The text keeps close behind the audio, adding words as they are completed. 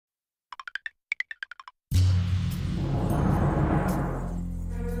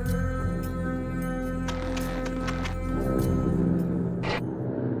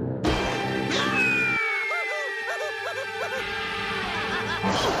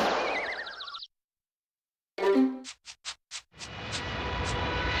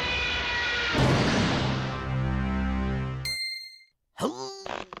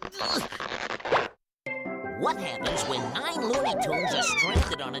What happens when 9 Looney Tunes are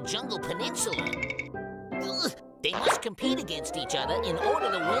stranded on a jungle peninsula? They must compete against each other in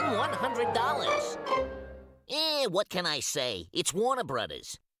order to win $100. What can I say? It's Warner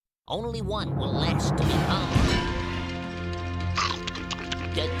Brothers. Only one will last to become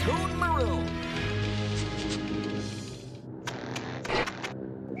the Toon Marooned.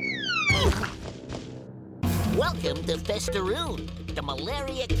 Welcome to Festaroon, the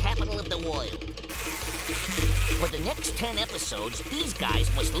malaria capital of the world. For the next 10 episodes, these guys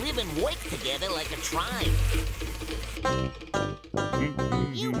must live and work together like a tribe.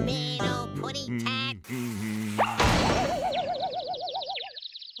 You bad old putty tat.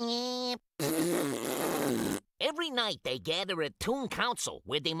 Every night they gather at Toon Council,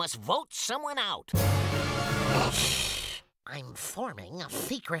 where they must vote someone out. I'm forming a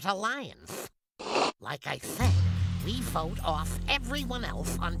secret alliance. Like I said, we vote off everyone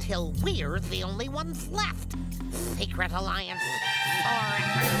else until we're the only ones left. Secret alliance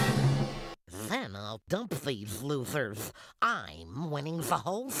forever. Then I'll dump these losers. I'm winning the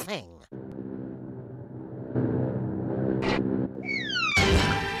whole thing.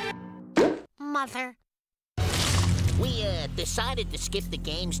 Mother. We decided to skip the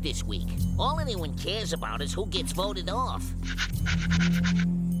games this week. All anyone cares about is who gets voted off.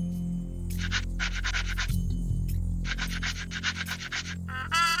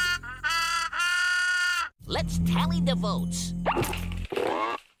 Let's tally the votes.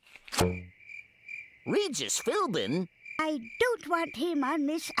 Regis Philbin? I don't want him on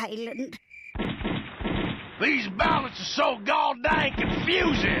this island. These ballots are so goddamn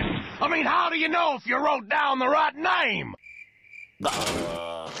confusing. I mean, how do you know if you wrote down the right name? I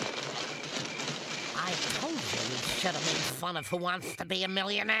told you we should have made fun of Who Wants to Be a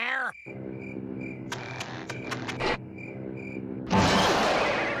Millionaire.